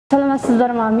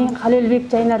Саламатсыздар ма? Мен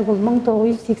Қалелбек Жайнаргүл,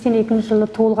 1982 жылы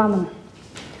туылғанмын.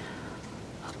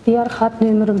 Ықтияр хат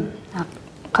нөмірім,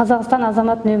 Қазақстан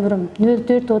азамат нөмірім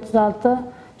 0436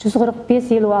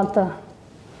 145 56.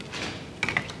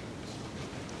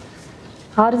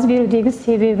 Арыз берудегі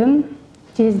себебім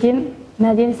Жездем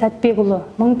Мәден Сәтбекұлы,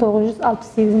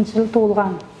 1968 жылы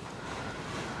туылған.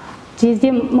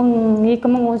 Жездем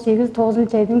 2018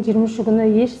 9 айдың 23 күні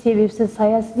еш себепсіз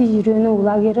саяси үйрену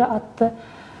лагері атты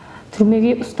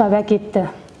түрмеге ұстап әкетті.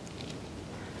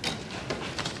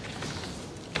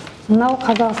 Мынау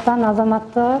Қазақстан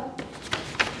азаматы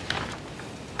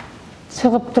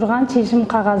шығып тұрған шешім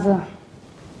қағазы.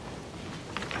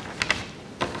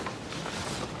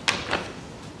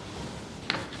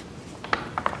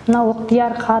 Мынау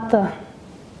ықтияр хаты.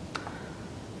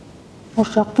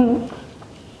 Ошақтың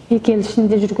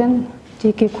екелішінде жүрген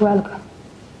жеке куәлік.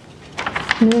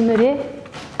 Нөмірі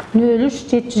 03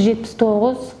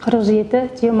 779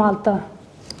 47 26.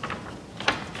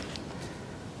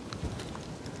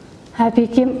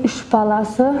 Әпекем 3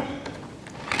 баласы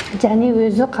және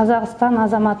өзі Қазақстан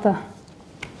азаматы.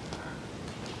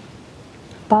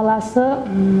 Баласы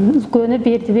үлкені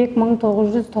Бердібек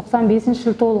 1995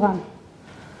 жылы туылған.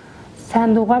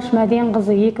 Сәндуғаш Мәден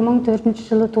қызы 2004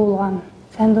 жылы туылған.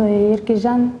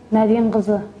 Еркежан Мәден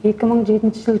қызы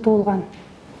 2007 жылы туылған.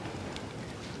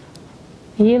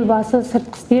 Елбасы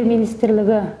Сыртқы істер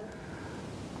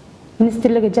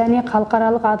министрлігі және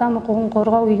халықаралық адам құқығын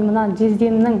қорғау ұйымынан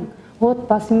Жездемнің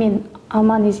отбасымен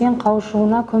аман есен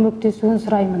қауышуына көмектесуін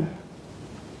сұраймын.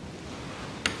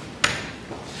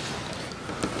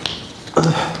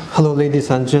 Hello, ladies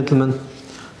and gentlemen.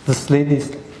 This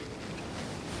lady's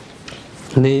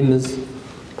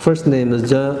first name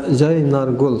is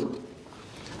Jaynargul.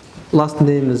 Last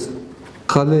name is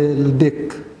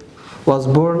Kalelbek. Was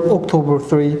born October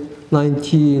 3,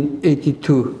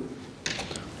 1982.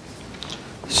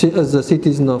 She is a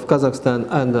citizen of Kazakhstan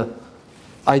and the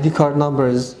ID card number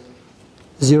is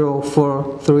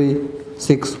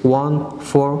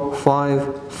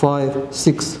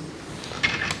 0436145556.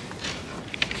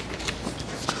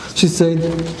 She said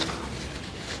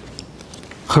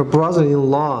her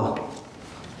brother-in-law,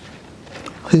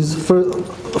 his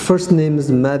first name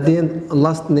is Madin,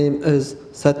 last name is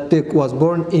Satbek, was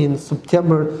born in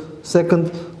September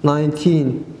 2nd,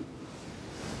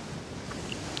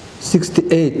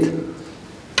 1968,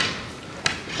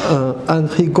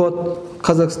 and he got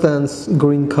Kazakhstan's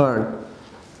green card.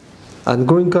 And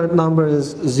green card number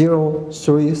is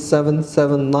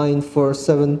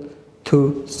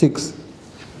 0377947226.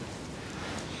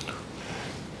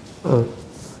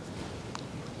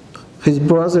 His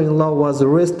brother-in-law was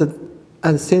arrested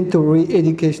and sent to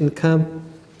re-education camp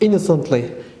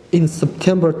innocently in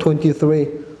September 23,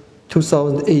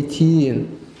 2018.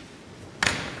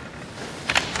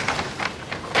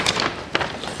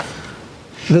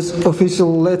 This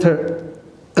official letter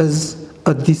is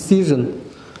a decision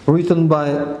written by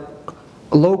a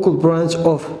local branch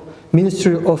of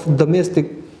Ministry of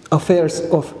Domestic Affairs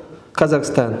of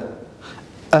Kazakhstan.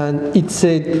 And it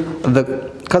said the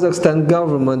Kazakhstan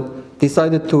government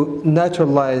decided to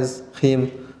naturalize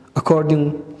him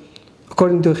according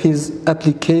to his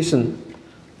application.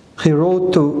 He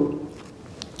wrote to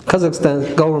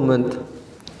Kazakhstan government.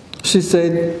 She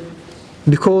said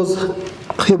because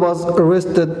he was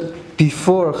arrested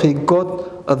before he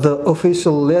got the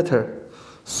official letter,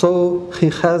 so he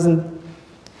hasn't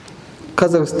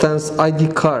Kazakhstan's ID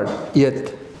card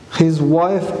yet. His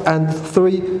wife and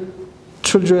 3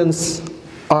 children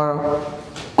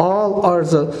all are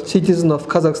the citizens of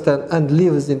Kazakhstan and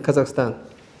lives in Kazakhstan.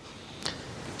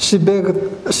 She begs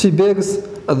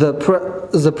the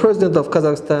President of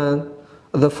Kazakhstan,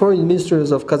 the foreign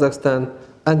ministers of Kazakhstan,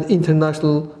 and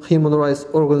international human rights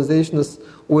organizations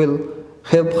will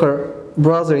help her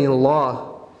brother-in-law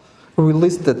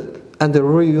released and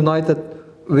reunited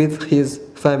with his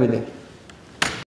family.